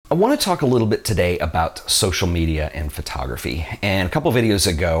I want to talk a little bit today about social media and photography. And a couple videos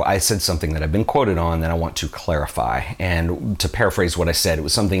ago, I said something that I've been quoted on that I want to clarify. And to paraphrase what I said, it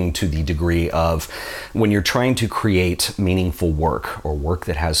was something to the degree of when you're trying to create meaningful work or work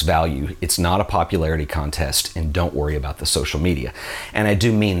that has value, it's not a popularity contest, and don't worry about the social media. And I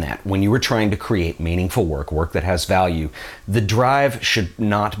do mean that. When you are trying to create meaningful work that has value, the drive should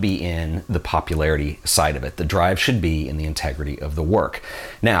not be in the popularity side of it. The drive should be in the integrity of the work.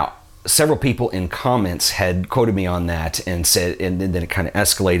 Now, several people in comments had quoted me on that and said, and then it kind of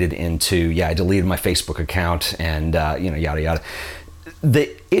escalated into, yeah, I deleted my Facebook account and, yada, yada. The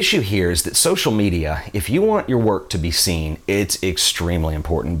issue here is that social media, if you want your work to be seen, it's extremely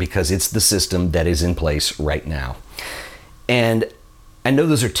important because it's the system that is in place right now. And I know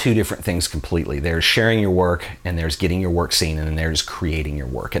those are two different things completely. There's sharing your work and there's getting your work seen, and then there's creating your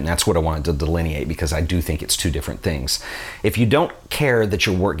work. And that's what I wanted to delineate because I do think it's two different things. If you don't care that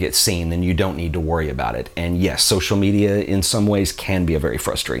your work gets seen, then you don't need to worry about it. And yes, social media in some ways can be a very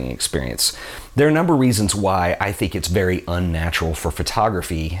frustrating experience. There are a number of reasons why I think it's very unnatural for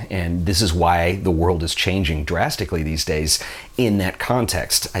photography, and this is why the world is changing drastically these days in that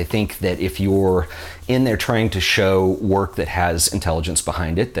context. I think that if you're in there trying to show work that has intelligence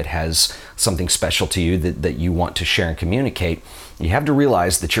behind it, that has something special to you that you want to share and communicate, you have to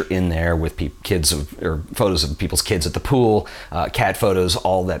realize that you're in there with photos of people's kids at the pool, cat photos,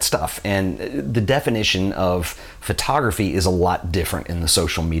 all that stuff. And the definition of photography is a lot different in the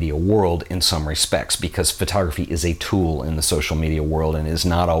social media world in some respects, because photography is a tool in the social media world and is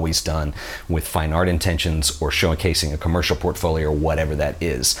not always done with fine art intentions or showcasing a commercial portfolio or whatever that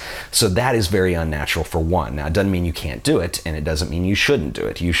is. So that is very unnatural for one. Now, it doesn't mean you can't do it, and it doesn't mean you shouldn't do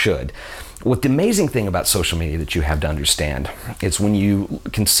it. You should. What the amazing thing about social media that you have to understand is when you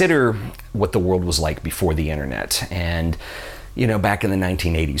consider what the world was like before the internet, and back in the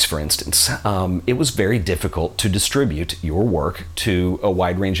 1980s, for instance, it was very difficult to distribute your work to a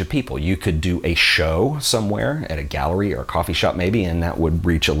wide range of people. You could do a show somewhere at a gallery or a coffee shop maybe, and that would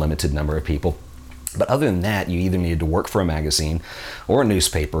reach a limited number of people. But other than that, you either needed to work for a magazine or a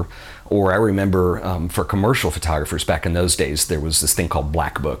newspaper, or I remember for commercial photographers back in those days, there was this thing called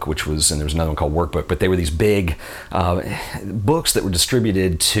Black Book, and there was another one called Workbook, but they were these big books that were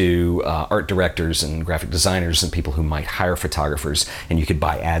distributed to art directors and graphic designers and people who might hire photographers, and you could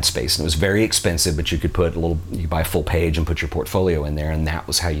buy ad space. And it was very expensive, but you could buy a full page and put your portfolio in there, and that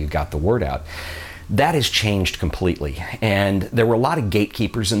was how you got the word out. That has changed completely, and there were a lot of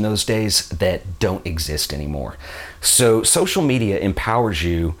gatekeepers in those days that don't exist anymore. So social media empowers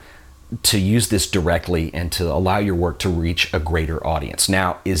you to use this directly and to allow your work to reach a greater audience.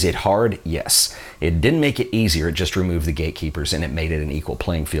 Now, is it hard? Yes. It didn't make it easier, it just removed the gatekeepers and it made it an equal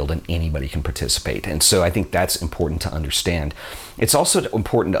playing field and anybody can participate. And so I think that's important to understand. It's also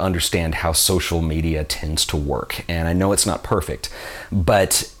important to understand how social media tends to work. And I know it's not perfect,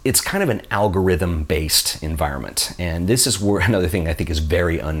 but it's kind of an algorithm-based environment. And this is where another thing I think is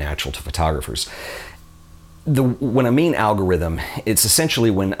very unnatural to photographers. When I mean algorithm, it's essentially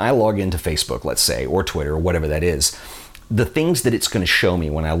when I log into Facebook, let's say, or Twitter, or whatever that is, the things that it's going to show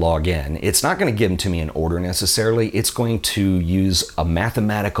me when I log in, it's not going to give them to me in order necessarily. It's going to use a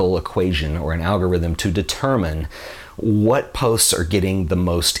mathematical equation or an algorithm to determine what posts are getting the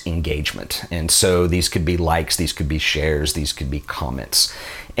most engagement. And so these could be likes, these could be shares, these could be comments.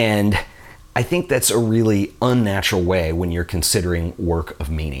 And I think that's a really unnatural way when you're considering work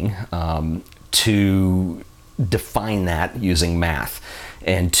of meaning to define that using math.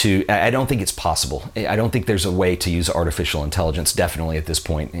 And I don't think it's possible. I don't think there's a way to use artificial intelligence, definitely at this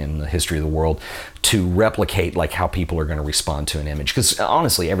point in the history of the world, to replicate like how people are going to respond to an image. Because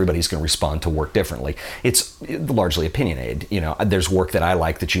honestly, everybody's going to respond to work differently. It's largely opinionated. There's work that I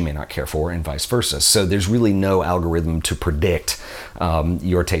like that you may not care for, and vice versa. So there's really no algorithm to predict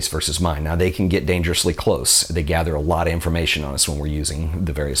your taste versus mine. Now, they can get dangerously close. They gather a lot of information on us when we're using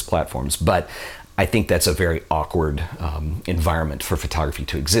the various platforms. But I think that's a very awkward environment for photography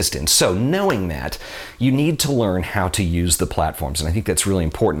to exist in. So knowing that, you need to learn how to use the platforms. And I think that's really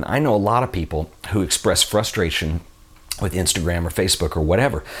important. I know a lot of people who express frustration with Instagram or Facebook or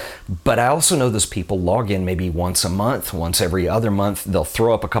whatever. But I also know those people log in maybe once a month, once every other month. They'll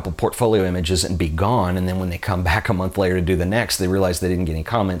throw up a couple portfolio images and be gone. And then when they come back a month later to do the next, they realize they didn't get any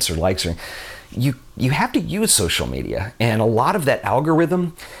comments or likes. You have to use social media. And a lot of that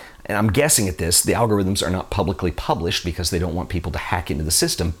algorithm, and I'm guessing at this, the algorithms are not publicly published because they don't want people to hack into the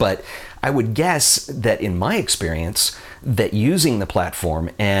system. But I would guess that in my experience, that using the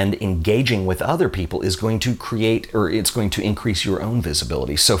platform and engaging with other people is going to create, or it's going to increase your own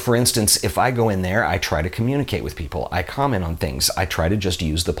visibility. So for instance, if I go in there, I try to communicate with people, I comment on things, I try to just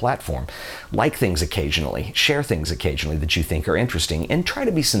use the platform, like things occasionally, share things occasionally that you think are interesting, and try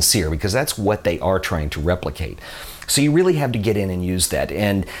to be sincere, because that's what they are trying to replicate. So you really have to get in and use that.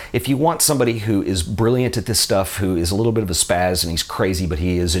 And if you want somebody who is brilliant at this stuff, who is a little bit of a spaz and he's crazy, but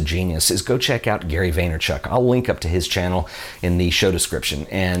he is a genius, is go check out Gary Vaynerchuk. I'll link up to his channel in the show description.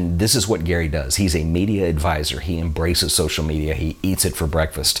 And this is what Gary does. He's a media advisor. He embraces social media. He eats it for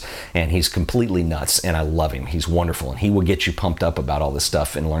breakfast. And he's completely nuts. And I love him. He's wonderful. And he will get you pumped up about all this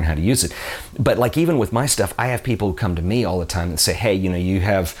stuff and learn how to use it. But like even with my stuff, I have people who come to me all the time and say, hey, you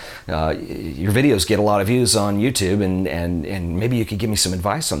have, your videos get a lot of views on YouTube, and maybe you could give me some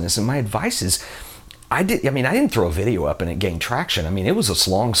advice on this. And my advice is, I didn't throw a video up and it gained traction. I mean, it was a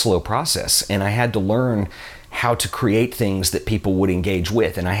long, slow process, and I had to learn how to create things that people would engage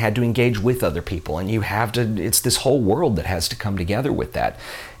with, and I had to engage with other people, and it's this whole world that has to come together with that,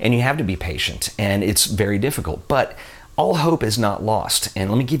 and you have to be patient, and it's very difficult, but all hope is not lost.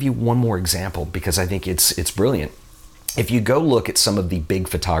 And let me give you one more example, because I think it's brilliant. If you go look at some of the big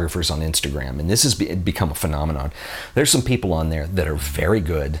photographers on Instagram, and this has become a phenomenon, there's some people on there that are very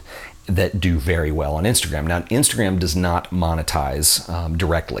good, that do very well on Instagram. Now, Instagram does not monetize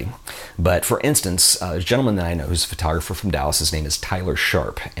directly, but for instance, a gentleman that I know who's a photographer from Dallas, his name is Tyler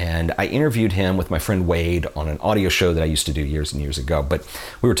Sharp, and I interviewed him with my friend Wade on an audio show that I used to do years and years ago, but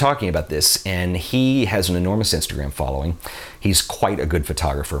we were talking about this, and he has an enormous Instagram following. He's quite a good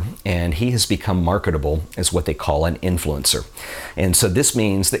photographer, and he has become marketable as what they call an influencer. And so this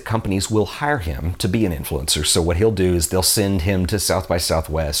means that companies will hire him to be an influencer. So what he'll do is they'll send him to South by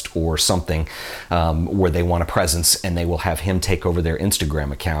Southwest or something where they want a presence, and they will have him take over their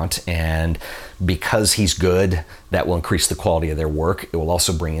Instagram account. And because he's good, that will increase the quality of their work. It will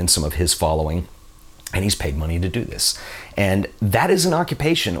also bring in some of his following. And he's paid money to do this. And that is an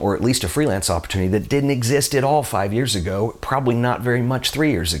occupation, or at least a freelance opportunity, that didn't exist at all 5 years ago, probably not very much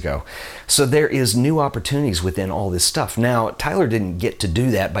 3 years ago. So there is new opportunities within all this stuff. Now, Tyler didn't get to do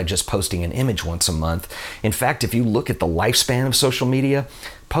that by just posting an image once a month. In fact, if you look at the lifespan of social media,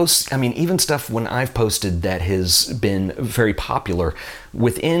 even stuff when I've posted that has been very popular,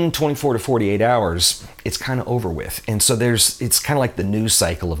 within 24 to 48 hours, it's kind of over with. And so it's kind of like the news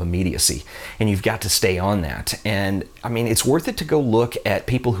cycle of immediacy, and you've got to stay on that. And it's worth it to go look at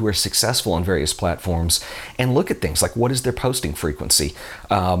people who are successful on various platforms and look at things like, what is their posting frequency?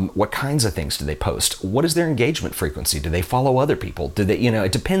 What kinds of things do they post? What is their engagement frequency? Do they follow other people? Do they,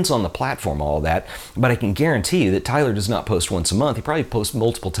 it depends on the platform, all that, but I can guarantee you that Tyler does not post once a month. He probably posts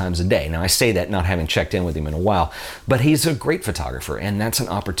multiple times a day. Now, I say that not having checked in with him in a while, but he's a great photographer, and that's an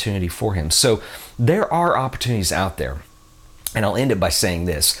opportunity for him. So there are opportunities out there. And I'll end it by saying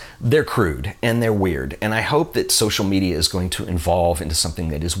this: they're crude and they're weird. And I hope that social media is going to evolve into something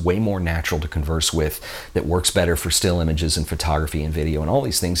that is way more natural to converse with, that works better for still images and photography and video and all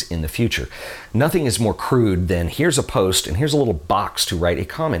these things in the future. Nothing is more crude than here's a post and here's a little box to write a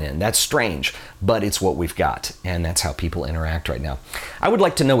comment in. That's strange, but it's what we've got. And that's how people interact right now. I would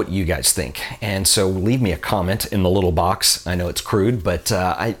like to know what you guys think. And so leave me a comment in the little box. I know it's crude, but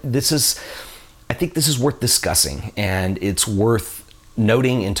I think this is worth discussing, and it's worth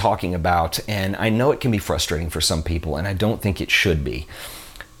noting and talking about, and I know it can be frustrating for some people, and I don't think it should be.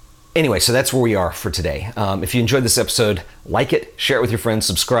 Anyway, so that's where we are for today. If you enjoyed this episode, like it, share it with your friends,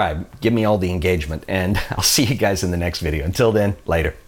 subscribe, give me all the engagement, and I'll see you guys in the next video. Until then, later.